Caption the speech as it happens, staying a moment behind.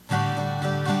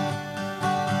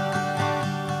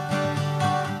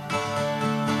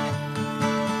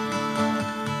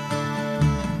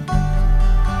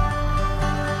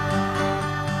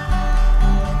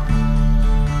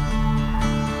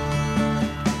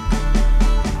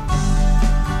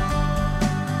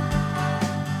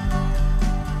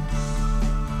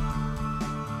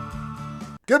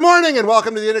Good morning and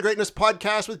welcome to the Integrateness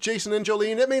Podcast with Jason and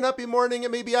Jolene. It may not be morning,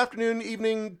 it may be afternoon,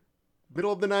 evening,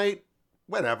 middle of the night,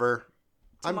 whenever.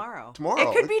 Tomorrow. Tomorrow.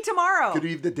 It could be tomorrow. It could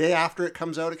be the day after it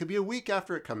comes out. It could be a week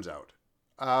after it comes out.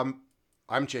 I'm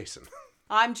Jason.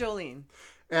 I'm Jolene.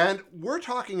 And we're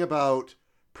talking about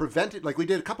preventive, like we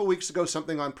did a couple weeks ago,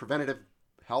 something on preventative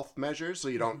health measures so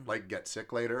you don't like get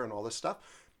sick later and all this stuff.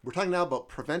 We're talking now about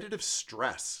preventative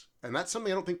stress. And that's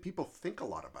something I don't think people think a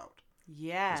lot about.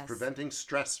 Yes. Is preventing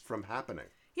stress from happening.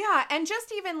 Yeah, and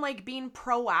just even like being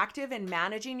proactive and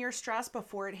managing your stress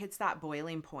before it hits that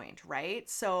boiling point, right?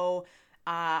 So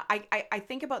I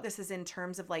think about this as in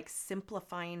terms of like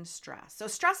simplifying stress. So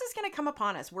stress is going to come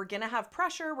upon us. We're going to have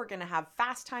pressure. We're going to have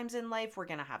fast times in life. We're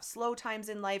going to have slow times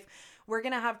in life. We're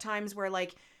going to have times where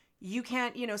like you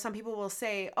can't, some people will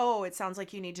say, oh, it sounds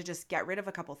like you need to just get rid of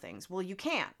a couple things. Well, you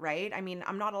can't, right? I mean,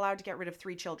 I'm not allowed to get rid of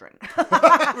 3 children.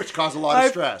 Which cause a lot of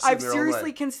stress. I've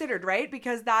seriously considered, right?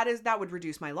 Because that would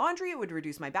reduce my laundry. It would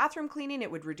reduce my bathroom cleaning.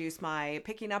 It would reduce my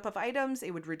picking up of items.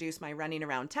 It would reduce my running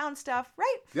around town stuff,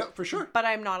 right? Yep, for sure. But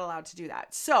I'm not allowed to do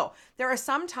that. So there are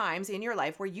some times in your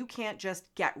life where you can't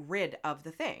just get rid of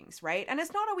the things, right? And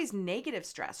it's not always negative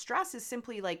stress. Stress is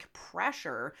simply like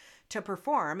pressure to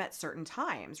perform at certain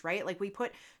times, right? Like we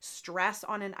put stress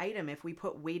on an item if we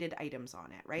put weighted items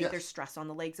on it, right? Yes. There's stress on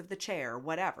the legs of the chair,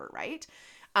 whatever, right?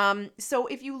 So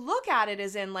if you look at it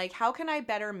as in like, how can I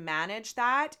better manage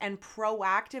that and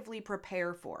proactively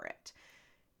prepare for it?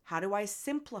 How do I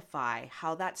simplify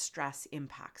how that stress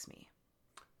impacts me?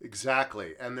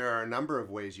 Exactly. And there are a number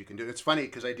of ways you can do it. It's funny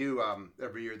because I do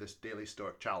every year this Daily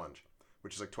Stoic Challenge,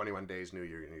 which is like 21 days, New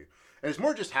Year. And it's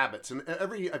more just habits. And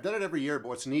I've done it every year, but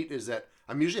what's neat is that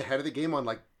I'm usually ahead of the game on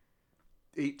like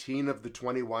 18 of the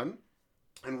 21.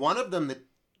 And one of them that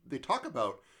they talk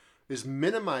about is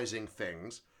minimizing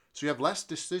things so you have less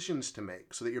decisions to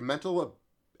make so that your mental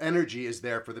energy is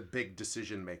there for the big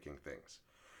decision-making things.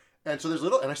 And so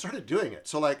and I started doing it.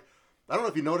 So like, I don't know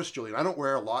if you noticed, Julian, I don't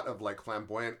wear a lot of like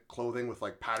flamboyant clothing with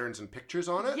like patterns and pictures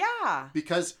on it. Yeah.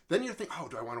 Because then you think, oh,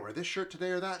 do I want to wear this shirt today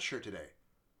or that shirt today?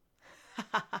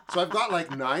 So I've got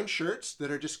like 9 shirts that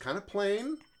are just kind of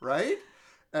plain, right?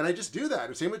 And I just do that.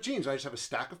 And same with jeans. I just have a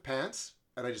stack of pants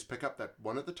and I just pick up that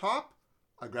one at the top.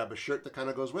 I grab a shirt that kind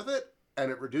of goes with it. And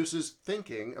it reduces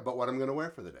thinking about what I'm going to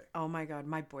wear for the day. Oh my God.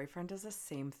 My boyfriend does the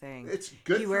same thing. It's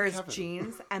good He for wears Kevin.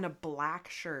 jeans and a black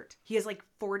shirt. He has like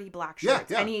 40 black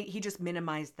shirts. Yeah. And he just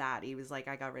minimized that. He was like,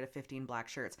 I got rid of 15 black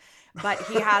shirts. But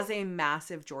he has a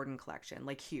massive Jordan collection,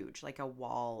 like huge, like a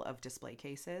wall of display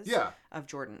cases of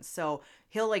Jordans. So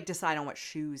he'll like decide on what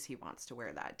shoes he wants to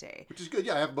wear that day. Which is good.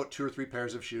 Yeah, I have about 2 or 3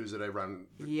 pairs of shoes that I run.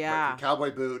 Yeah. Like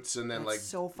cowboy boots and then That's like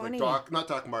so funny. Like not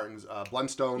Doc Martens,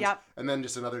 Blundstones. Yep. And then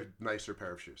just another nicer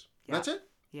pair of shoes. Yep. That's it.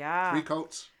 Yeah. 3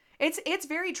 coats. It's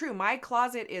very true. My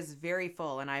closet is very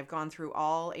full and I've gone through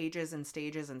all ages and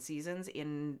stages and seasons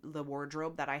in the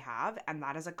wardrobe that I have. And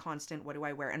that is a constant, what do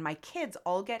I wear? And my kids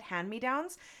all get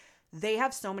hand-me-downs. They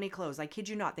have so many clothes. I kid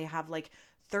you not. They have like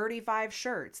 35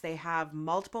 shirts. They have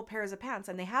multiple pairs of pants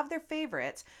and they have their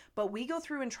favorites, but we go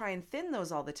through and try and thin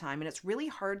those all the time. And it's really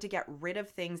hard to get rid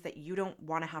of things that you don't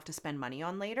want to have to spend money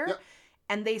on later. Yep.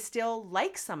 And they still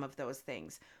like some of those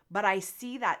things. But I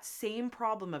see that same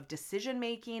problem of decision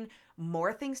making,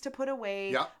 more things to put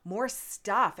away, more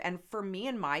stuff. And for me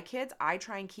and my kids, I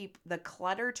try and keep the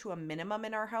clutter to a minimum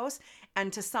in our house.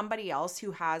 And to somebody else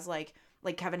who has like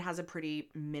Kevin has a pretty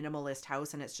minimalist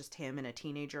house and it's just him and a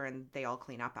teenager and they all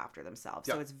clean up after themselves.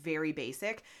 So it's very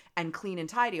basic and clean and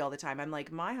tidy all the time. I'm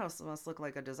like, my house must look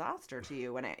like a disaster to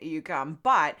you when you come.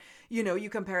 But, you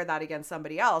compare that against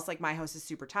somebody else, like my house is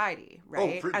super tidy,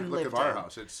 right? And look at our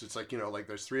house. It's like, like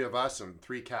there's 3 of us and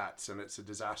 3 cats and it's a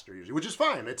disaster usually, which is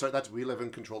fine. We live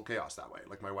in controlled chaos that way.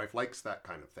 Like my wife likes that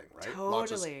kind of thing, right?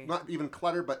 Totally. Not even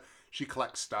clutter, but she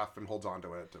collects stuff and holds on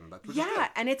to it. And that's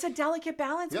and it's a delicate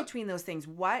balance between those things.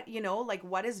 What,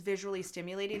 what is visually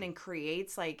stimulating and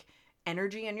creates like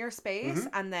energy in your space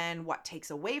and then what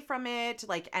takes away from it.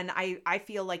 Like, and I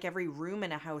feel like every room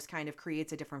in a house kind of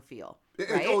creates a different feel.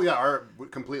 Right?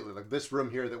 Completely. Like this room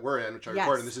here that we're in, which I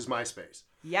record in, this is my space.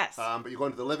 Yes. But you go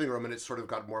into the living room and it's sort of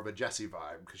got more of a Jessie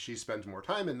vibe because she spends more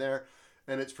time in there.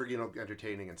 And it's for,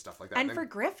 entertaining and stuff like that. And for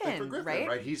Griffin,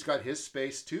 right? He's got his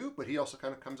space too, but he also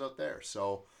kind of comes out there.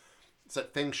 So it's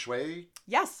that feng shui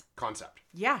concept.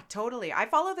 Yeah, totally. I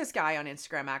follow this guy on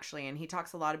Instagram actually, and he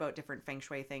talks a lot about different feng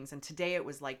shui things. And today it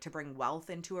was like to bring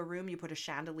wealth into a room, you put a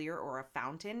chandelier or a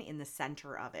fountain in the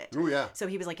center of it. Oh, yeah. So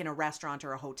he was like in a restaurant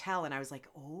or a hotel, and I was like,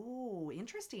 oh,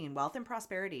 interesting. Wealth and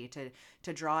prosperity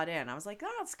to draw it in. I was like,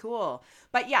 oh, that's cool.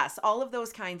 But yes, all of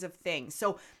those kinds of things.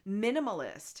 So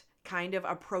minimalist kind of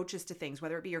approaches to things,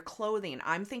 whether it be your clothing.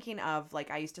 I'm thinking of,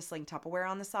 like, I used to sling Tupperware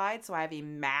on the side, so I have a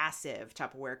massive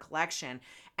Tupperware collection,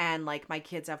 and like my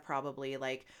kids have probably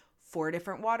like 4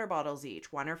 different water bottles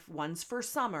each. One's for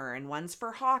summer and one's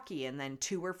for hockey, and then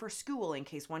 2 are for school in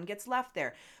case one gets left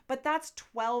there. But that's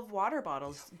 12 water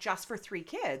bottles just for 3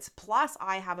 kids. Plus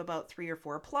I have about 3 or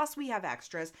 4, plus we have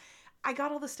extras. I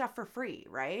got all the stuff for free,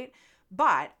 right?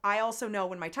 But I also know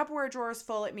when my Tupperware drawer is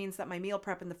full, it means that my meal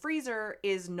prep in the freezer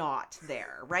is not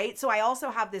there, right? So I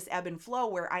also have this ebb and flow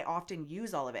where I often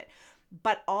use all of it.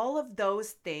 But all of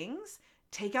those things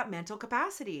take up mental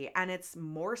capacity, and it's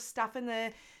more stuff in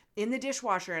the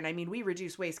dishwasher. And I mean, we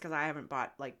reduce waste because I haven't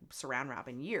bought like Saran wrap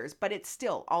in years, but it's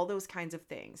still all those kinds of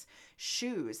things.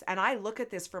 Shoes. And I look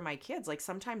at this for my kids. Like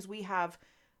sometimes we have,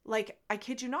 like, I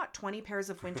kid you not, 20 pairs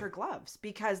of winter gloves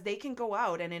because they can go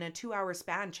out and in a 2-hour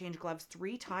span change gloves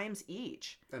 3 times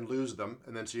each. And lose them.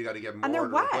 And then so you got to get more and they're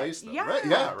to wet. replace them. Yeah. Right?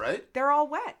 Yeah, right? They're all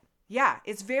wet. Yeah,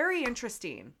 it's very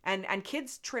interesting. And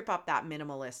kids trip up that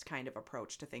minimalist kind of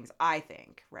approach to things, I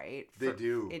think, right? They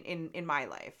do. In my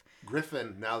life.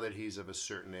 Griffin, now that he's of a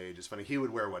certain age, it's funny, he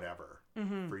would wear whatever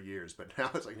for years, but now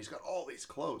it's like he's got all these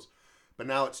clothes. But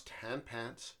now it's tan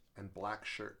pants and black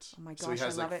shirts. Oh my gosh, so he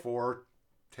has I love like it. 4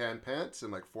 tan pants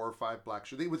and like 4 or 5 black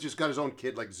shirts. He's just got his own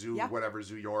kid like Zoo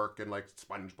York and like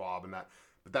SpongeBob and that.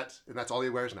 But that's all he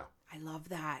wears now. I love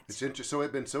that. It's interesting. So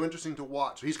it's been so interesting to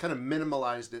watch. So he's kind of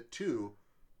minimalized it too.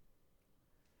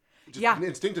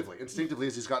 Instinctively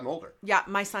as he's gotten older. Yeah,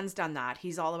 my son's done that.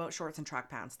 He's all about shorts and track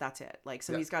pants. That's it. Like,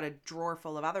 so he's got a drawer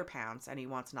full of other pants and he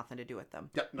wants nothing to do with them.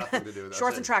 Yeah, nothing to do with that.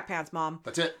 Shorts and track pants, Mom.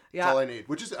 That's it. Yeah. That's all I need.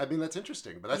 Which is, I mean, that's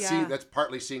interesting. But that's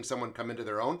partly seeing someone come into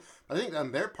their own. I think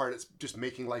on their part, it's just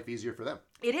making life easier for them.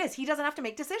 It is. He doesn't have to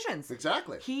make decisions.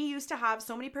 Exactly. He used to have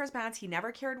so many pairs of pants. He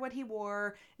never cared what he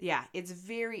wore. Yeah, it's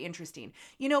very interesting.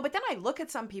 You know, but then I look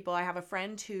at some people. I have a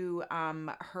friend who,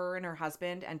 her and her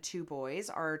husband and 2 boys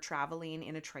are traveling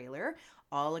in a trailer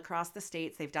all across the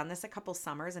States. They've done this a couple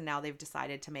summers and now they've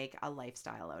decided to make a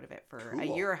lifestyle out of it for a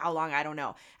year or how long, I don't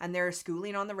know. And they're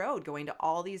schooling on the road, going to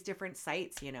all these different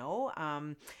sites, you know.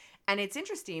 And it's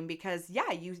interesting because,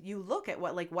 you look at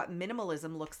what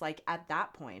minimalism looks like at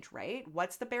that point, right?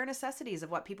 What's the bare necessities of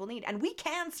what people need? And we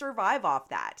can survive off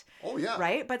that. Oh, yeah.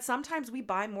 Right? But sometimes we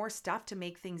buy more stuff to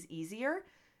make things easier.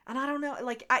 And I don't know,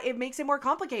 it makes it more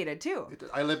complicated too.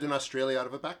 I lived in Australia out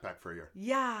of a backpack for a year.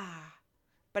 Yeah.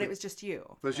 But it was just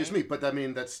you. But it's just me. But I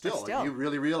mean, that's still. Like, you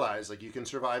really realize like you can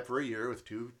survive for a year with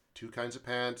two kinds of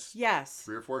pants. Yes.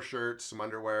 3 or 4 shirts, some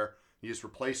underwear. You just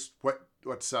replace what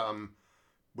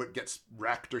gets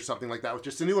wrecked or something like that with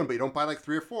just a new one. But you don't buy like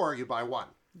 3 or 4. You buy 1.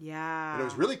 Yeah. And it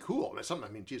was really cool. And it's something.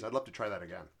 I mean, geez, I'd love to try that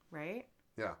again. Right.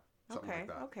 Yeah. Something like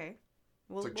that. Okay.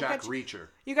 It's like Jack Reacher.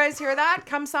 You guys hear that?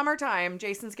 Come summertime,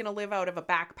 Jason's gonna live out of a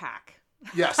backpack.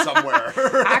 Yeah, somewhere.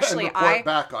 Actually, and report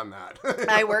back on that.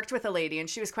 I worked with a lady and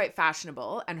she was quite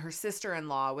fashionable, and her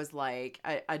sister-in-law was like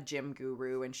a gym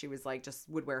guru, and she was like just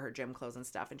would wear her gym clothes and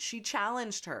stuff. And she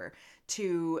challenged her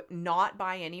to not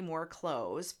buy any more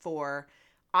clothes for,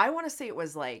 I want to say it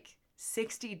was like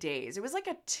 60 days. It was like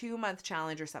a 2-month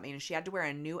challenge or something, and she had to wear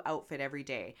a new outfit every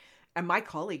day. And my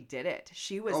colleague did it.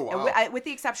 She was, with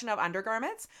the exception of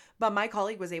undergarments, but my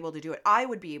colleague was able to do it. I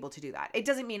would be able to do that. It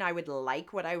doesn't mean I would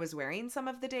like what I was wearing some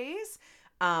of the days,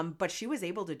 but she was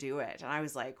able to do it. And I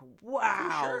was like,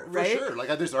 wow. For sure.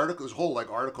 Like there's whole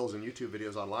articles and YouTube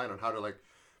videos online on how to like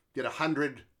get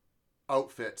 100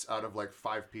 outfits out of like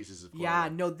 5 pieces of clothing. Yeah,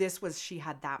 no, she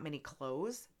had that many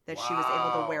clothes that she was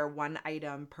able to wear 1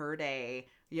 item per day,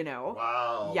 you know?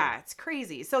 Wow. Yeah, it's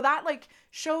crazy. So that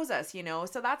shows us, you know,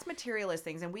 so that's materialist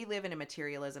things. And we live in a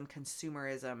materialism,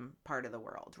 consumerism part of the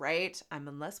world, right?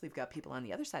 Unless we've got people on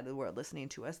the other side of the world listening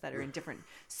to us that are in different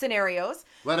scenarios.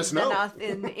 Let us know.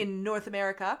 In North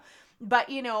America. But,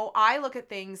 you know, I look at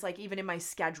things like even in my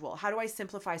schedule. How do I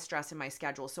simplify stress in my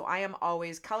schedule? So I am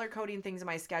always color coding things in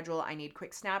my schedule. I need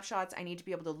quick snapshots. I need to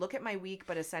be able to look at my week,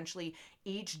 but essentially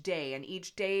each day. And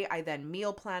each day I then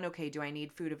meal plan. Okay, do I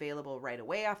need food available right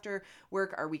away after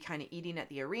work? Are we kind of eating at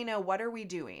the arena? What are we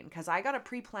doing? Because I got to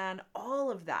pre-plan all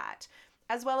of that,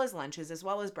 as well as lunches, as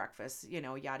well as breakfast, you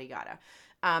know, yada, yada.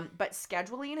 But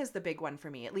scheduling is the big one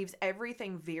for me. It leaves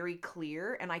everything very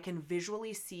clear, and I can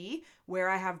visually see where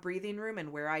I have breathing room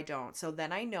and where I don't. So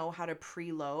then I know how to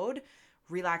preload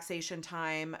relaxation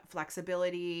time,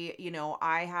 flexibility. You know,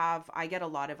 I get a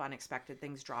lot of unexpected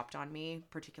things dropped on me,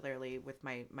 particularly with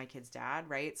my kid's dad,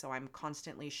 right? So I'm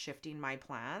constantly shifting my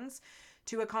plans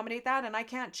to accommodate that, and I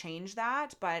can't change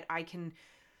that, but I can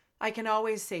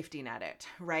always safety net it,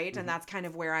 right? Mm-hmm. And that's kind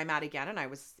of where I'm at again. And I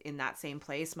was in that same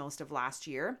place most of last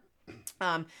year.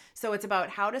 So it's about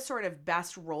how to sort of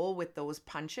best roll with those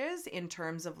punches in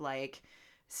terms of like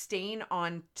staying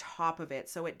on top of it.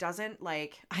 So it doesn't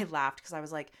like, I laughed because I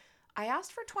was like, I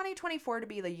asked for 2024 to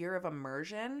be the year of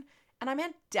immersion, and I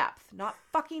meant depth, not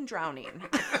fucking drowning.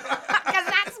 Because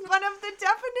that's one of the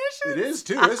definitions. It is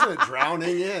too, isn't it?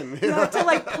 Drowning in. You have to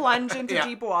like plunge into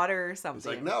deep water or something. It's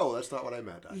like, no, that's not what I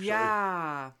meant, actually.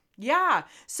 Yeah. Yeah.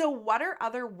 So what are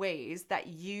other ways that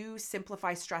you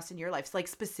simplify stress in your life? Like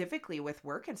specifically with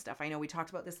work and stuff. I know we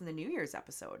talked about this in the New Year's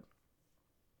episode.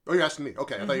 Oh, you're asking me.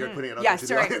 Okay, I thought you were putting it up to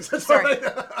sorry. the audience. Sorry.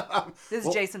 This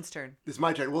is Jason's turn. It's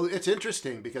my turn. Well, it's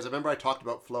interesting because I remember I talked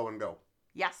about flow and go.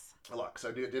 Yes. A lot, because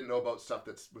I didn't know about stuff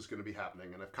that was going to be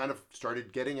happening, and I've kind of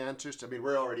started getting answers. I mean,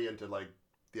 we're already into like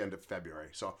the end of February,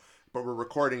 but we're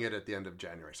recording it at the end of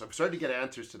January, so I've started to get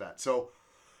answers to that. So,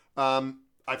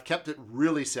 I've kept it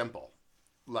really simple.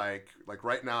 Like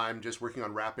right now, I'm just working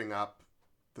on wrapping up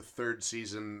the 3rd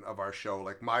season of our show,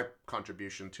 like my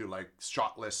contribution to like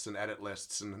shot lists and edit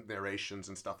lists and narrations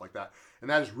and stuff like that. And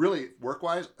that is really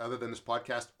work-wise, other than this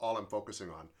podcast, all I'm focusing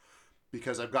on,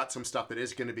 because I've got some stuff that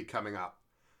is going to be coming up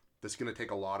that's going to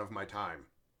take a lot of my time.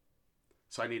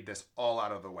 So I need this all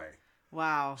out of the way.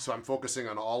 Wow. So I'm focusing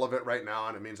on all of it right now,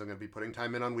 and it means I'm going to be putting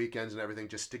time in on weekends and everything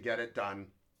just to get it done.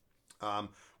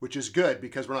 Which is good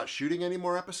because we're not shooting any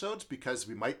more episodes because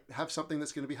we might have something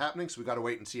that's going to be happening. So we got to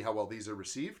wait and see how well these are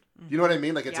received. You know what I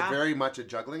mean? Like it's a very much a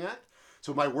juggling act.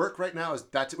 So my work right now is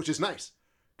which is nice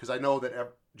because I know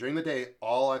that during the day,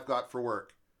 all I've got for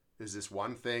work is this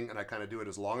one thing, and I kind of do it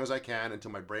as long as I can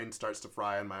until my brain starts to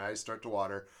fry and my eyes start to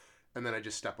water, and then I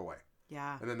just step away.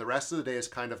 Yeah. And then the rest of the day is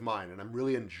kind of mine, and I'm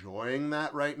really enjoying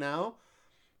that right now.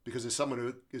 Because as someone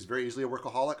who is very easily a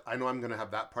workaholic, I know I'm going to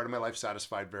have that part of my life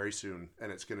satisfied very soon.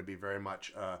 And it's going to be very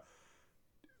much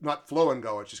not flow and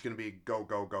go. It's just going to be go,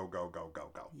 go, go, go, go, go,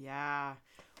 go. Yeah.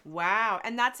 Wow.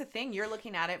 And that's the thing. You're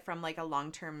looking at it from like a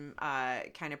long-term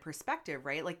kind of perspective,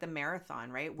 right? Like the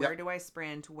marathon, right? Where do I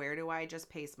sprint? Where do I just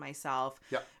pace myself?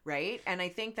 Right? And I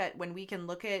think that when we can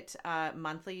look at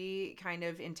monthly kind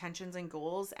of intentions and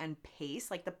goals and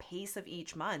pace, like the pace of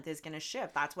each month is going to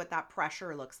shift. That's what that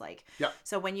pressure looks like.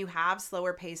 So when you have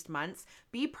slower paced months,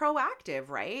 be proactive,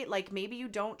 right? Like maybe you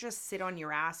don't just sit on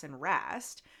your ass and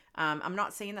rest. I'm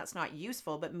not saying that's not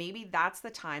useful, but maybe that's the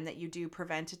time that you do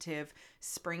preventative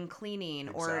spring cleaning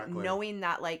or knowing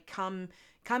that like come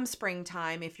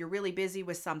springtime, if you're really busy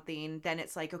with something, then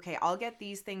it's like, okay, I'll get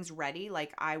these things ready.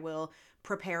 Like I will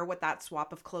prepare what that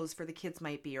swap of clothes for the kids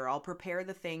might be, or I'll prepare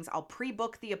the things, I'll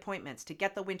pre-book the appointments to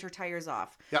get the winter tires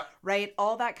off, right?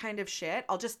 All that kind of shit.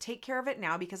 I'll just take care of it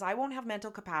now because I won't have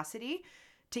mental capacity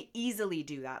to easily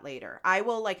do that later. I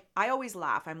always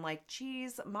laugh. I'm like,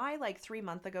 geez, my like 3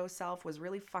 month ago self was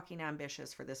really fucking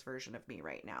ambitious for this version of me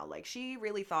right now. Like she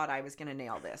really thought I was going to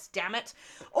nail this. Damn it.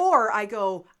 Or I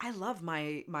go, I love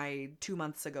my 2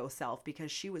 months ago self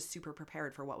because she was super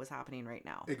prepared for what was happening right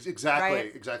now. Exactly.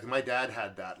 Right? Exactly. My dad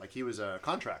had that. Like he was a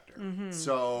contractor.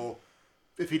 So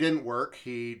if he didn't work,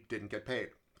 he didn't get paid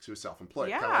because he was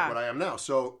self-employed. Kind of like what I am now.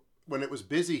 So when it was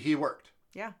busy, he worked.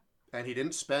 Yeah. And he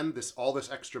didn't spend all this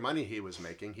extra money he was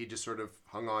making. He just sort of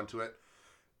hung on to it.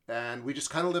 And we just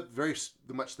kind of lived very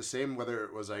much the same, whether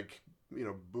it was like,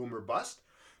 boom or bust.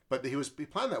 But he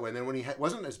planned that way. And then when he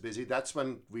wasn't as busy, that's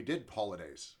when we did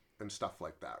holidays and stuff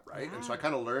like that, right? Yeah. And so I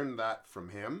kind of learned that from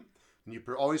him. And you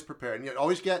always prepare. And you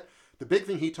always the big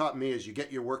thing he taught me is you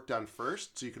get your work done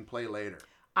first so you can play later.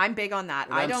 I'm big on that.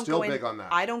 I'm still big on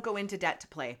that. I don't go into debt to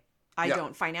play. I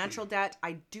don't. Financial debt,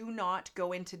 I do not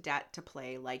go into debt to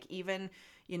play. Like even,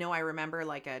 I remember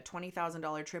like a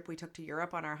 $20,000 trip we took to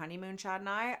Europe on our honeymoon, Chad and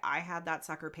I had that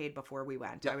sucker paid before we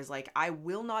went. I was like, I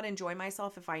will not enjoy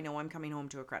myself if I know I'm coming home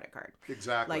to a credit card.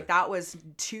 Exactly. Like that was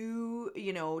two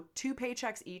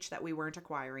paychecks each that we weren't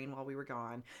acquiring while we were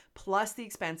gone, plus the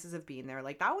expenses of being there.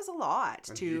 Like that was a lot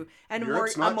and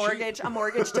a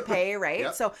mortgage to pay,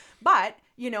 right? So, but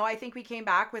I think we came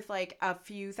back with like a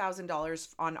few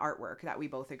 $1,000s on artwork that we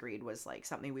both agreed was like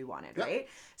something we wanted, right?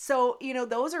 So,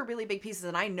 those are really big pieces.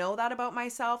 And I know that about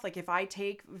myself. Like if I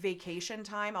take vacation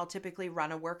time, I'll typically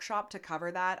run a workshop to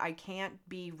cover that. I can't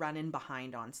be running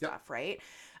behind on stuff, right?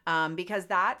 Because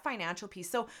that financial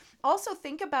piece. So also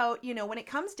think about, when it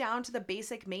comes down to the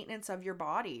basic maintenance of your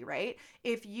body, right?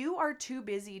 If you are too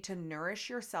busy to nourish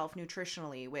yourself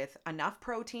nutritionally with enough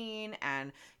protein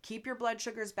and keep your blood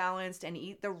sugars balanced and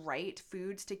eat the right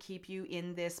foods to keep you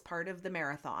in this part of the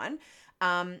marathon.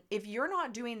 If you're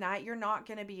not doing that, you're not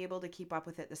going to be able to keep up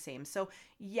with it the same. So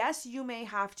yes, you may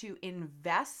have to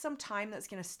invest some time that's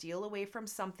going to steal away from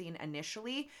something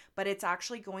initially, but it's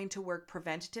actually going to work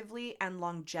preventatively and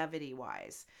longevity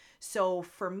wise. So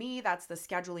for me, that's the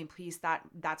scheduling piece.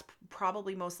 That's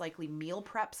probably most likely meal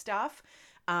prep stuff.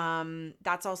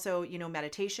 That's also,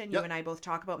 meditation. You and I both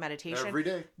talk about meditation every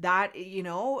day. That,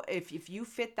 if you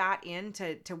fit that in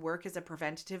to work as a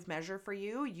preventative measure for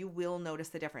you, you will notice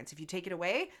the difference. If you take it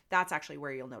away, that's actually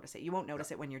where you'll notice it. You won't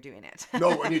notice it when you're doing it.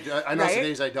 No, I know right? Some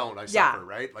days I don't. I suffer,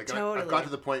 right? Like totally. I've got to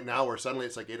the point now where suddenly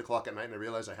it's like 8:00 at night and I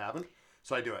realize I haven't.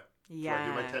 So I do it. Yeah. So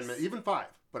I do my 10 minutes, even 5.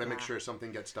 But I make sure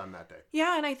something gets done that day.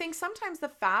 Yeah, and I think sometimes the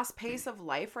fast pace of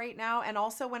life right now, and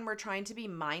also when we're trying to be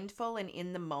mindful and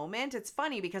in the moment, it's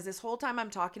funny because this whole time I'm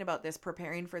talking about this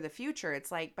preparing for the future,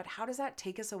 it's like, but how does that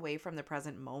take us away from the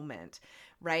present moment,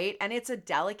 right? And it's a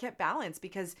delicate balance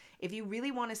because if you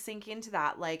really want to sink into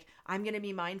that, like, I'm going to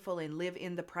be mindful and live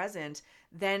in the present,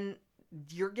 then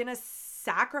you're going to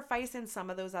sacrifice in some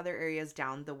of those other areas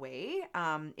down the way.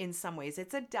 In some ways,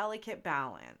 it's a delicate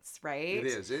balance, right? It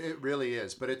is. It really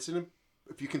is. But if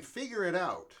you can figure it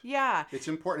out, yeah, it's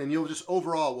important. And you'll just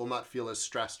overall will not feel as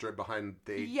stressed or behind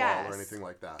the 8 ball or anything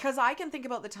like that. Because I can think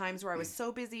about the times where I was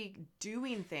so busy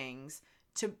doing things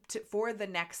to for the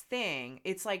next thing.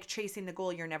 It's like chasing the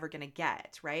goal you're never going to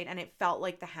get, right? And it felt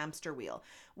like the hamster wheel.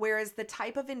 Whereas the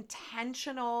type of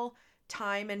intentional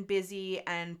time and busy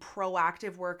and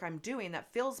proactive work I'm doing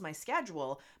that fills my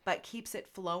schedule but keeps it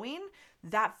flowing,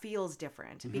 that feels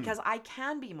different because I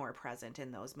can be more present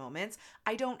in those moments.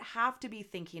 I don't have to be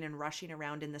thinking and rushing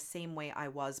around in the same way I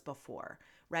was before,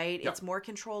 right? It's more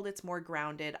controlled, it's more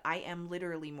grounded. I am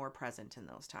literally more present in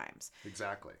those times.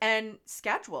 Exactly. And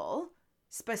schedule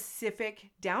specific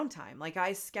downtime. Like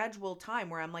I schedule time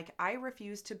where I'm like, I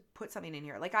refuse to put something in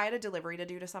here. Like I had a delivery to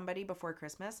do to somebody before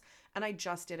Christmas and I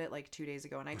just did it like 2 days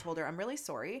ago. And I told her, I'm really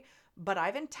sorry, but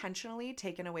I've intentionally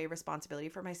taken away responsibility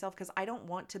for myself because I don't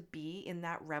want to be in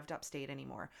that revved up state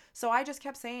anymore. So I just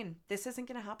kept saying, this isn't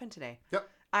going to happen today. Yep.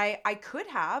 I could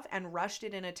have and rushed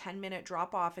it in a 10-minute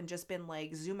drop off and just been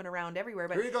like zooming around everywhere.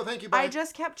 But here you go. Thank you. Bye. I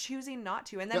just kept choosing not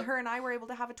to. And then her and I were able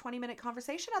to have a 20-minute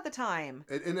conversation at the time.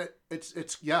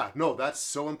 No, that's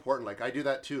so important. Like I do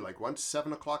that too. Like once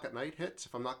 7:00 at night hits,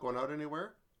 if I'm not going out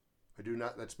anywhere, I do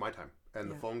not. That's my time. And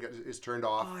the phone is turned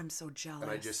off. Oh, I'm so jealous. And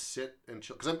I just sit and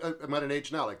chill. Because I'm at an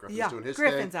age now. Like Griffin's doing his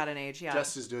Griffin's thing. at an age, yeah.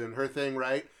 Jess is doing her thing,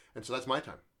 right? And so that's my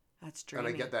time. That's dreamy.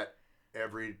 And I get that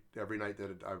every night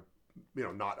that I'm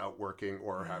not out working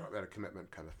or have at a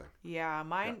commitment kind of thing. Yeah,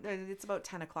 mine, it's about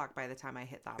 10 o'clock by the time I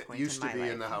hit that point in my life. It used to be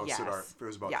in the house it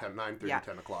was about 9:30,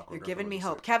 10 o'clock. You're giving me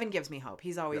hope. Kevin gives me hope.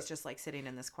 He's always just like sitting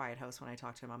in this quiet house when I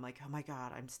talk to him. I'm like, oh my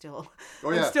God, I'm still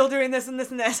doing this and this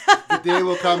and this. The day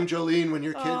will come, Jolene, when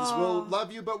your kids will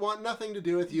love you but want nothing to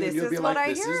do with you. And you'll be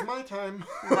like, this is my time.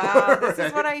 Wow, this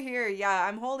is what I hear. Yeah,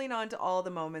 I'm holding on to all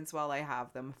the moments while I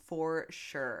have them, for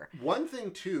sure. One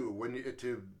thing too,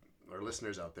 to our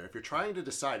listeners out there, if you're trying to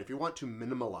decide, if you want to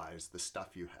minimalize the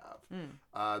stuff you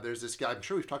have, there's this guy, I'm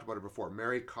sure we've talked about it before,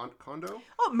 Marie Kondo.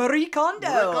 Oh, Marie Kondo.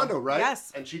 Marie Kondo, right?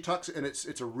 Yes. And she talks, and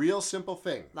it's a real simple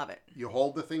thing. Love it. You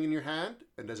hold the thing in your hand,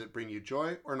 and does it bring you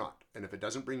joy or not? And if it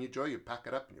doesn't bring you joy, you pack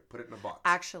it up and you put it in a box.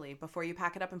 Actually, before you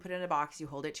pack it up and put it in a box, you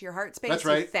hold it to your heart space. That's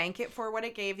right. You thank it for what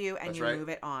it gave you, and you move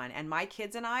it on. And my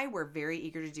kids and I were very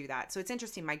eager to do that. So it's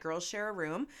interesting. My girls share a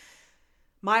room.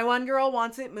 My one girl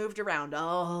wants it moved around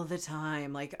all the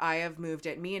time. Like I have moved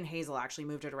it. Me and Hazel actually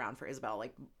moved it around for Isabel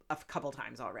like a couple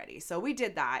times already. So we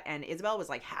did that. And Isabel was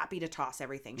like happy to toss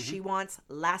everything. She wants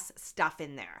less stuff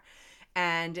in there.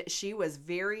 And she was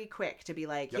very quick to be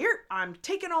like, here, I'm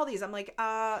taking all these. I'm like,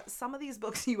 some of these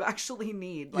books you actually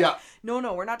need. Like,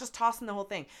 no, we're not just tossing the whole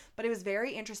thing. But it was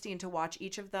very interesting to watch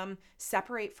each of them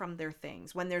separate from their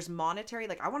things. When there's monetary,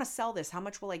 like, I want to sell this. How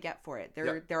much will I get for it?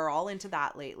 They're all into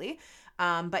that lately.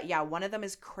 But yeah, one of them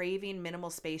is craving minimal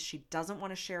space. She doesn't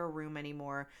want to share a room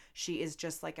anymore. She is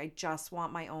just like, I just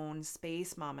want my own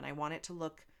space, Mom. And I want it to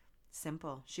look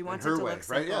simple. She wants it to look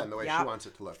simple. Right? Yeah, in the way she wants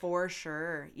it to look. For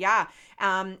sure. Yeah.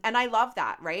 And I love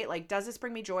that, right? Like, does this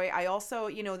bring me joy? I also,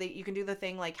 you can do the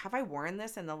thing like, have I worn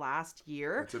this in the last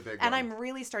year? That's a big one. And I'm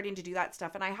really starting to do that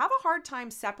stuff. And I have a hard time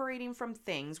separating from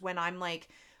things when I'm like,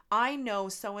 I know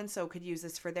so-and-so could use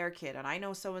this for their kid. And I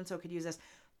know so-and-so could use this.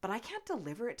 But I can't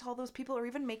deliver it to all those people or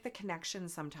even make the connection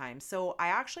sometimes. So I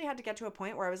actually had to get to a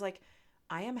point where I was like,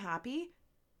 I am happy.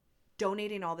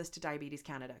 donating all this to Diabetes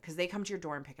Canada because they come to your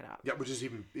door and pick it up. Yeah, which is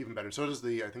even better. So does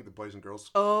I think the Boys and Girls.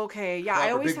 Okay, yeah.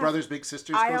 I always Big Brothers, Big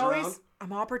Sisters goes around. I'm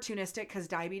opportunistic because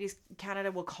Diabetes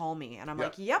Canada will call me and I'm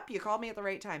like, yep, you called me at the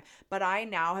right time. But I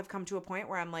now have come to a point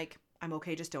where I'm like, I'm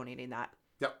okay just donating that.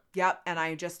 Yep. And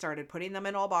I just started putting them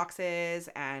in all boxes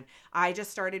and I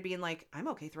just started being like, I'm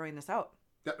okay throwing this out.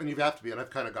 Yep, and you have to be. And I've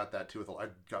kind of got that too. I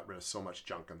got rid of so much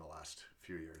junk in the last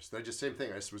few years. They're just same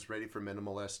thing. I just was ready for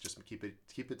minimalist. Just keep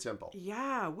it simple.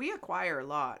 Yeah, we acquire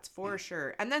lots for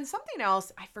sure. And then something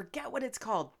else, I forget what it's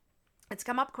called. It's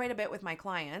come up quite a bit with my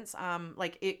clients.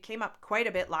 Like it came up quite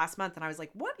a bit last month and I was like,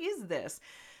 what is this?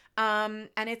 And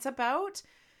it's about,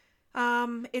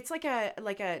 it's like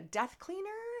a death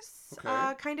cleaners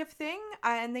kind of thing.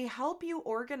 And they help you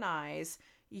organize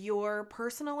your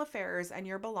personal affairs and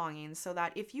your belongings so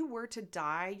that if you were to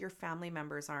die, your family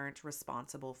members aren't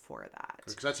responsible for that.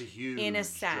 Because that's a huge in a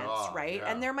sense, job, right?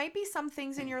 Yeah. And there might be some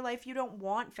things in your life you don't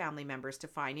want family members to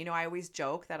find. You know, I always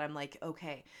joke that I'm like,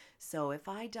 okay, so if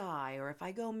I die or if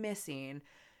I go missing,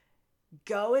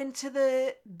 go into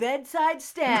the bedside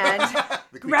stand,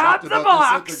 grab the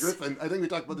box, I think we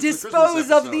talked about this. Dispose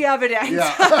of the evidence.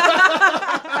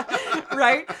 Yeah.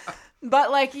 Right?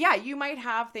 But like, yeah, you might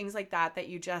have things like that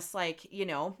you just like, you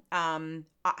know,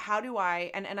 how do I,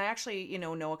 and I actually, you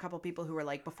know a couple people who are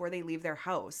like, before they leave their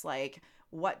house, like,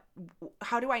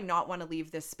 how do I not want to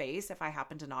leave this space if I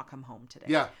happen to not come home today?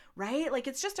 Yeah. Right? Like,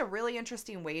 it's just a really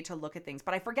interesting way to look at things.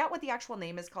 But I forget what the actual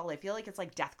name is called. I feel like it's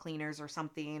like death cleaners or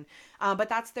something. But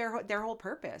that's their whole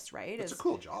purpose, right? It's a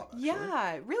cool job, actually.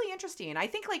 Yeah, really interesting. I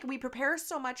think like we prepare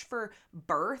so much for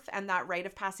birth and that rite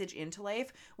of passage into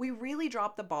life. We really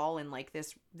drop the ball in like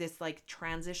this like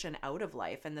transition out of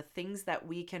life and the things that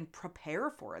we can prepare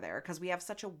for there because we have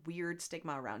such a weird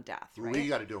stigma around death, right? We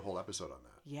got to do a whole episode on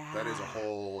that. Yeah. That is a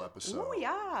whole episode. Oh,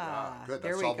 yeah. Good.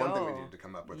 There That's we all one thing go. we need to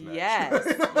come up with next.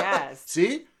 Yes.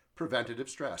 See? Preventative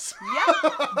stress. Yeah,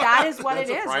 that is what it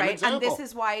is, right? Example. And this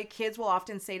is why kids will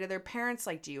often say to their parents,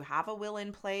 like, do you have a will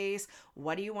in place?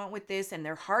 What do you want with this? And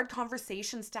they're hard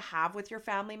conversations to have with your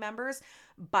family members.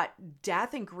 But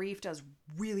death and grief does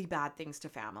really bad things to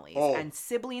families. Oh. And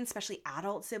siblings, especially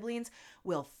adult siblings,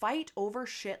 will fight over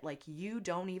shit like you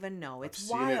don't even know. It's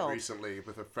I've wild. seen it recently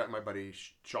with a friend, my buddy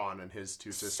Sean and his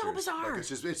two sisters. So bizarre. Like,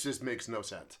 it just makes no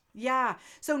sense. Yeah.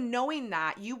 So knowing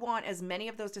that, you want as many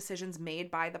of those decisions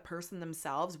made by the person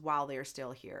themselves while they're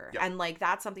still here. Yep. And like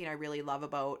that's something I really love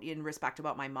about in respect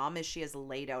about my mom is she has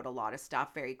laid out a lot of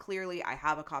stuff very clearly. I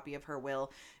have a copy of her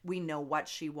will. We know what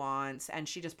she wants and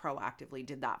she just proactively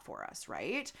did that for us,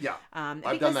 right? Yeah.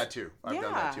 I've done that too. I've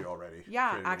done that too already.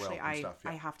 Yeah, actually I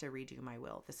have to redo my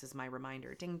will. This is my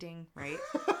reminder. Ding ding, right?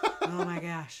 Oh my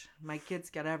gosh. My kids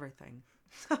get everything.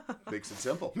 Makes it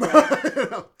simple.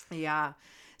 Right. Yeah.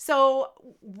 So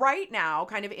right now,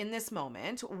 kind of in this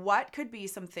moment, what could be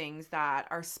some things that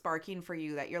are sparking for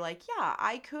you that you're like, yeah,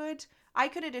 I could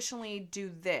additionally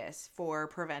do this for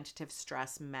preventative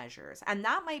stress measures. And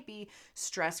that might be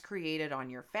stress created on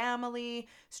your family,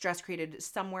 stress created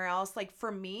somewhere else. Like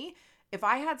for me, if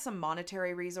I had some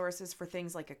monetary resources for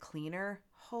things like a cleaner,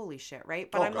 holy shit,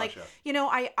 right? But I'm like, you know,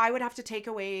 I would have to take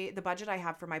away the budget I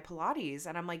have for my Pilates.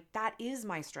 And I'm like, that is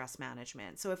my stress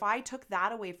management. So if I took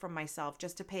that away from myself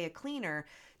just to pay a cleaner,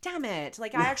 damn it.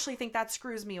 Like, I actually think that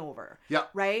screws me over. Yeah.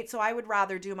 Right? So I would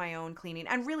rather do my own cleaning.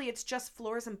 And really, it's just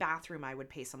floors and bathroom I would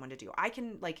pay someone to do. I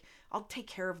can, like, I'll take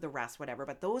care of the rest, whatever.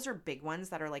 But those are big ones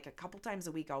that are, like, a couple times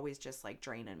a week always just, like,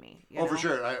 draining me. You know? For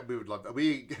sure. We would love that.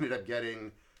 We ended up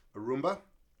getting a Roomba.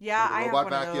 Yeah, I have one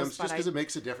vacuums, of those, just because it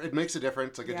makes a difference. It makes a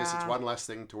difference. Like it's one less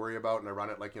thing to worry about, and I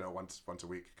run it like once a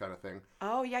week kind of thing.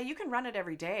 Oh yeah, you can run it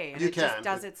every day, and you it just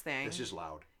does its thing. It's just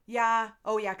loud. Yeah.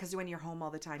 Oh yeah, because when you're home all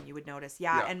the time, you would notice.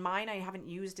 Yeah. And mine I haven't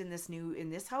used in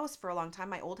this house for a long time.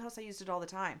 My old house I used it all the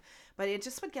time, but it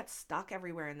just would get stuck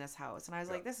everywhere in this house, and I was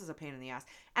like, this is a pain in the ass.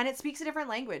 And it speaks a different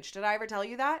language. Did I ever tell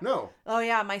you that? No. Oh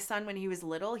yeah, my son when he was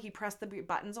little, he pressed the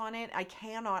buttons on it. I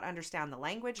cannot understand the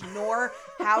language nor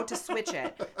how to switch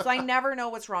it, so I never know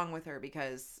what's wrong with her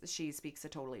because she speaks a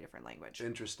totally different language.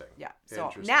 Interesting. Yeah.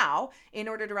 So now, in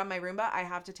order to run my Roomba, I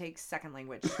have to take second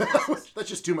language. That's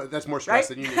just too much. That's more stress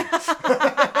than you need.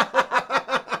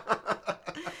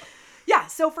 Yeah.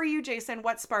 So for you, Jason,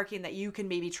 what's sparking that you can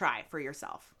maybe try for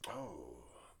yourself? Oh.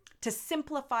 To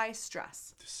simplify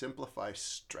stress. To simplify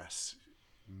stress.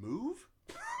 Move?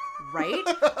 Right?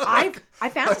 I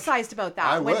fantasized about that.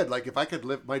 I would. Like if I could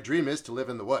live, my dream is to live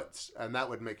in the woods, and that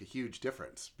would make a huge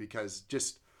difference because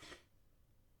just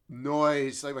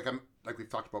noise, like we've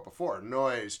talked about before,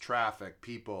 noise, traffic,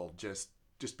 people, just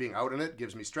being out in it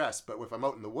gives me stress. But if I'm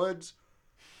out in the woods,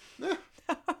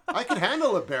 I could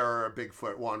handle a bear or a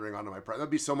Bigfoot wandering onto my property.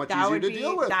 That'd be so much easier to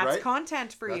deal with, right? That's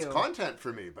content for you. That's content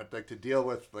for me. But like to deal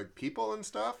with like people and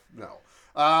stuff, no.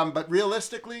 But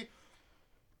realistically,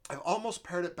 I've almost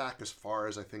pared it back as far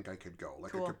as I think I could go.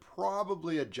 Like I could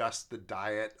probably adjust the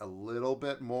diet a little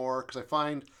bit more because I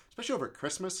find, especially over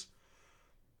Christmas,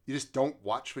 you just don't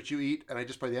watch what you eat, and I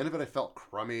just by the end of it I felt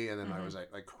crummy, and then I was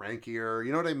like crankier.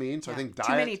 You know what I mean? So I think diet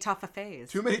too many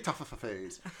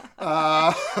tough-a-phase.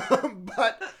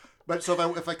 But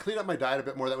so if I clean up my diet a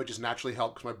bit more, that would just naturally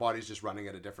help because my body's just running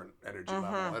at a different energy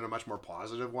level and a much more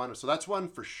positive one. So that's one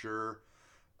for sure.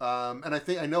 And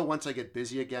I know once I get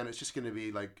busy again, it's just going to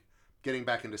be like getting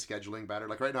back into scheduling better.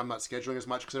 Like right now, I'm not scheduling as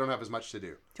much because I don't have as much to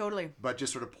do. Totally. But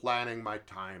just sort of planning my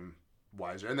time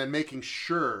wiser, and then making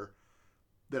sure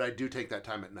that I do take that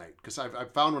time at night. Because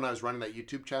I've found when I was running that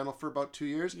YouTube channel for about 2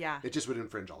 years, it just would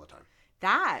infringe all the time.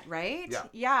 That, right?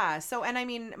 Yeah. So, and I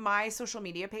mean, my social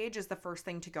media page is the first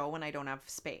thing to go when I don't have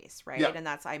space, right? Yeah. And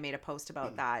I made a post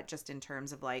about that just in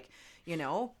terms of like, you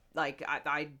know, like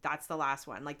I that's the last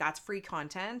one. Like that's free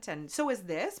content, and so is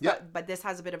this, but this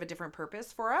has a bit of a different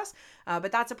purpose for us.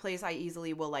 But that's a place I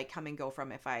easily will like come and go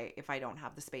from if I don't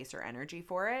have the space or energy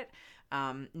for it.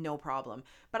 No problem.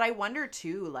 But I wonder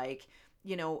too, like,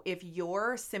 you know, if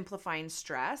your simplifying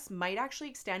stress might actually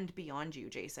extend beyond you,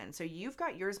 Jason. So you've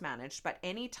got yours managed, but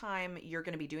anytime you're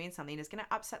going to be doing something is going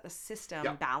to upset the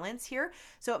system balance here.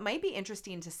 So it might be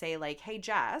interesting to say like, hey,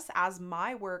 Jess, as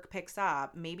my work picks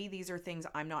up, maybe these are things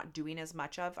I'm not doing as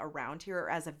much of around here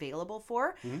or as available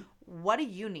for. What do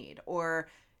you need? Or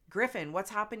Griffin,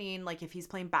 what's happening? Like if he's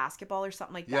playing basketball or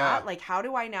something like that, like how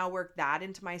do I now work that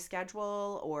into my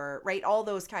schedule or right? All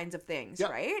those kinds of things,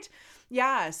 right?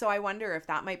 Yeah. So I wonder if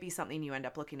that might be something you end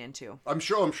up looking into. I'm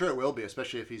sure it will be,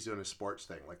 especially if he's doing a sports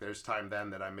thing. Like there's time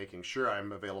then that I'm making sure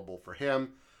I'm available for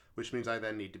him, which means I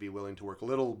then need to be willing to work a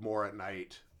little more at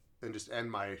night and just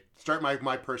start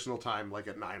my personal time like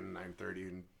at 9:30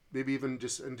 and maybe even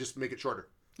just make it shorter.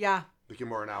 Yeah. Like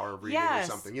more an hour of reading or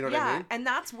something. You know what I mean? And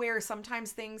that's where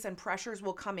sometimes things and pressures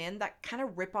will come in that kind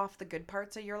of rip off the good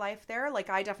parts of your life there. Like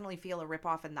I definitely feel a rip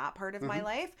off in that part of my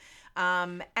life.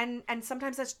 And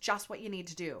sometimes that's just what you need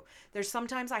to do. There's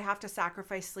sometimes I have to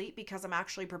sacrifice sleep because I'm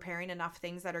actually preparing enough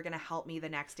things that are going to help me the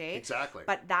next day. Exactly.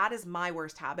 But that is my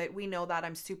worst habit. We know that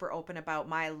I'm super open about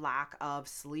my lack of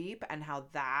sleep and how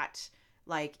that,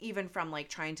 like even from like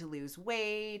trying to lose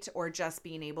weight or just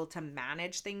being able to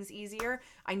manage things easier,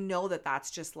 I know that that's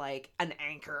just like an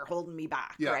anchor holding me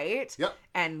back, right? Yep.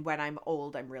 And when I'm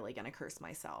old, I'm really gonna curse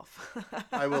myself.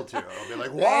 I will too. I'll be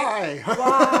like, why?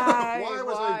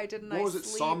 Why didn't I sleep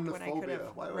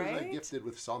somnophobia? Why was I gifted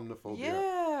with somnophobia?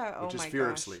 Yeah. Which is fear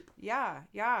of sleep. Yeah.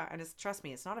 And trust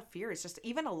me, it's not a fear. It's just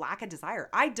even a lack of desire.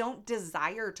 I don't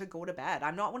desire to go to bed.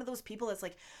 I'm not one of those people that's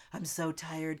like, I'm so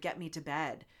tired, get me to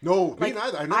bed. No, me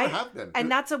neither. I never have been.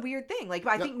 And that's a weird thing. Like,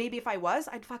 I think maybe if I was,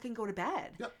 I'd fucking go to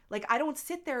bed. Like, I don't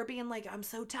sit there being like, I'm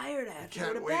so tired, I have to go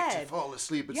to bed. Can't wait to fall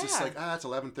asleep. It's just like, it's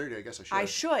 11:30. I guess I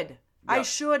should. I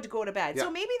should go to bed. So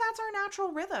maybe that's our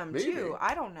natural rhythm too.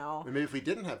 I don't know. Maybe if we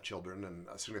didn't have children and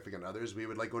significant others, we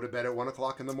would like go to bed at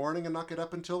 1:00 in the morning and not get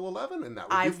up until 11, and that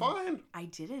would be fine. I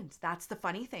didn't. That's the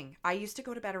funny thing. I used to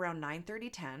go to bed around 9:30,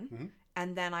 10.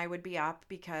 And then I would be up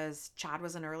because Chad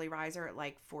was an early riser at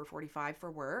like 4:45 for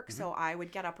work. So I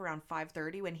would get up around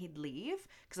 5:30 when he'd leave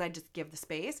because I'd just give the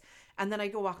space. And then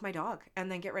I'd go walk my dog and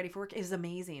then get ready for work. It was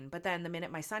amazing. But then the minute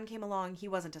my son came along, he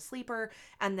wasn't a sleeper.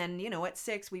 And then, you know, at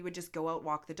 6, we would just go out,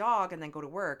 walk the dog and then go to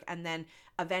work. And then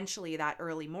eventually that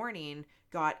early morning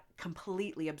got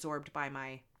completely absorbed by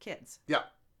my kids. Yeah.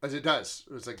 As it does.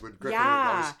 It was like when Griffin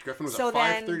was a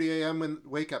 5:30 a.m. when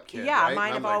wake up kid. Yeah, right?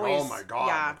 mine have always. Oh my god!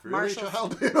 Yeah, really,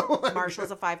 Marshall's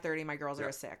a 5:30. My girls are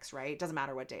a 6. Right? Doesn't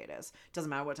matter what day it is.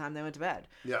 Doesn't matter what time they went to bed.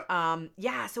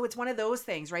 Yeah. So it's one of those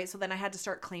things, right? So then I had to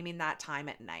start claiming that time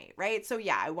at night, right? So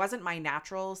yeah, it wasn't my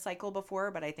natural cycle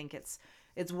before, but I think it's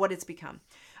what it's become.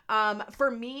 For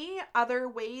me, other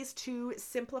ways to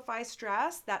simplify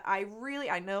stress that I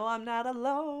know I'm not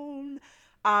alone.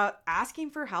 Asking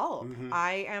for help.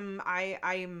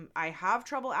 I have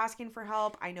trouble asking for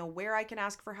help. I know where I can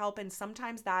ask for help. And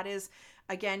sometimes that is,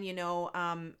 again, you know,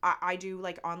 I do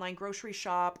like online grocery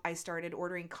shop. I started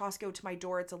ordering Costco to my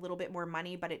door. It's a little bit more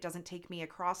money, but it doesn't take me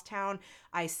across town.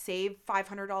 I save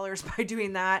 $500 by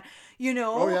doing that, you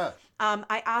know. Oh yeah.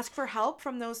 I ask for help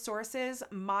from those sources.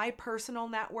 My personal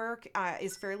network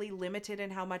is fairly limited in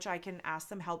how much I can ask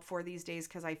them help for these days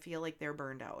because I feel like they're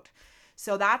burned out.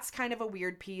 So that's kind of a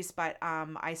weird piece, but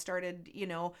I started, you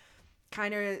know,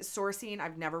 kind of sourcing.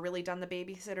 I've never really done the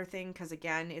babysitter thing because,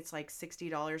 again, it's like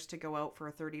 $60 to go out for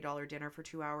a $30 dinner for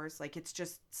 2 hours. Like, it's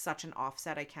just such an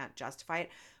offset. I can't justify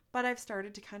it. But I've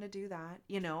started to kind of do that,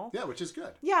 you know? Yeah, which is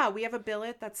good. Yeah, we have a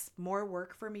billet that's more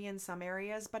work for me in some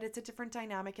areas, but it's a different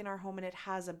dynamic in our home and it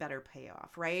has a better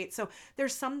payoff, right? So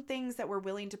there's some things that we're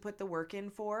willing to put the work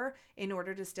in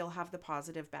order to still have the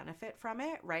positive benefit from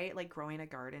it, right? Like growing a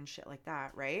garden, shit like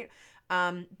that, right?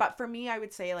 But for me, I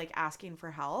would say like asking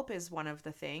for help is one of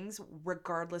the things,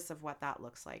 regardless of what that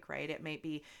looks like, right? It might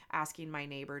be asking my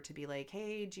neighbor to be like,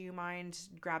 hey, do you mind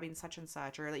grabbing such and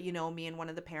such? Or, you know, me and one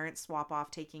of the parents swap off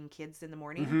taking kids in the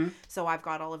morning. Mm-hmm. So I've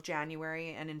got all of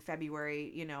January, and in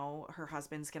February, you know, her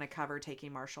husband's going to cover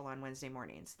taking Marshall on Wednesday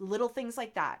mornings. Little things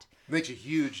like that. It makes a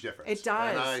huge difference. It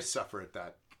does. And I suffer at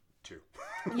that too.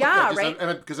 Yeah, right.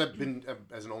 Because I've been,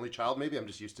 as an only child, maybe I'm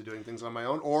just used to doing things on my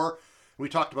own. Or we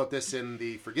talked about this in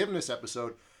the forgiveness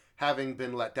episode, having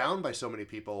been let down by so many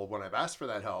people when I've asked for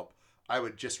that help, I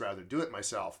would just rather do it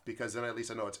myself, because then at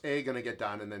least I know it's A, going to get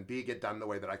done, and then B, get done the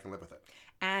way that I can live with it.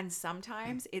 And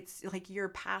sometimes it's like you're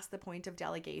past the point of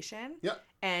delegation, yeah,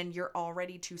 and you're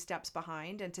already 2 steps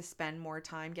behind, and to spend more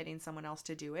time getting someone else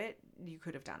to do it, you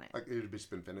could have done it. Like, it would have just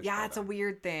been finished. Yeah, it's a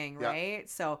weird thing, yeah. right?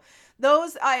 So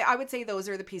those, I would say those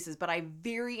are the pieces, but I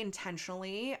very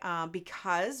intentionally,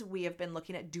 because we have been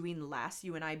looking at doing less,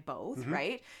 you and I both, mm-hmm.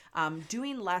 right?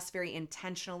 Doing less very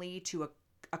intentionally to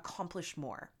accomplish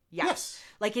more. Yes.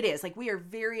 Like it is. Like we are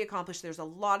very accomplished. There's a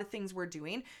lot of things we're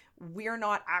doing. We're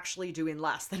not actually doing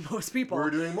less than most people. We're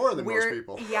doing more than most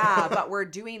people. Yeah, but we're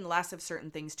doing less of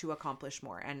certain things to accomplish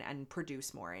more and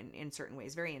produce more in certain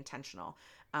ways. Very intentional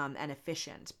and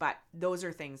efficient. But those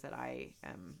are things that I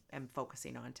am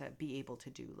focusing on to be able to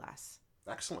do less.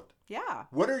 Excellent. Yeah.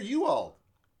 What are you all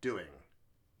doing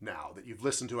now that you've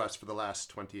listened to us for the last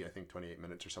 28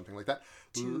 minutes or something like that?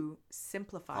 To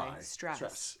simplify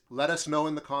stress. Let us know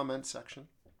in the comments section.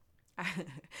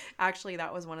 Actually,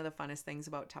 that was one of the funnest things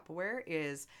about Tupperware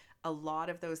is a lot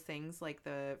of those things like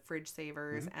the fridge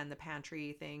savers mm-hmm. and the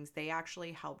pantry things, they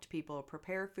actually helped people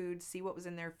prepare food, see what was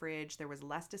in their fridge. There was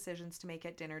less decisions to make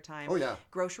at dinner time. Oh, yeah.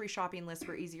 Grocery shopping lists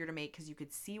were easier to make because you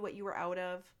could see what you were out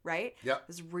of, right? Yeah. It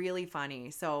was really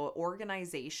funny. So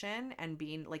organization and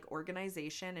being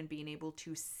able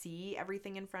to see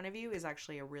everything in front of you is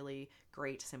actually a really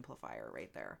great simplifier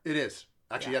right there. It is.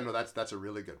 Actually, yeah, no, that's a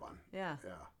really good one. Yeah.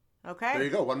 Yeah. Okay. There you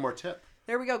go. One more tip.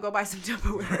 There we go. Go buy some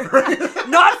Tupperware.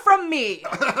 Not from me.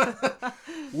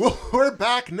 We're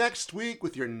back next week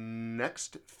with your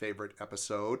next favorite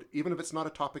episode, even if it's not a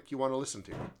topic you want to listen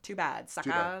to. Too bad.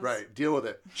 Suckers. Too bad. Right. Deal with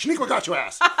it. Shaniqua got your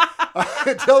ass.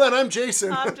 Until then, I'm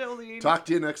Jason. I'm Jolene. Talk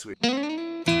to you next week.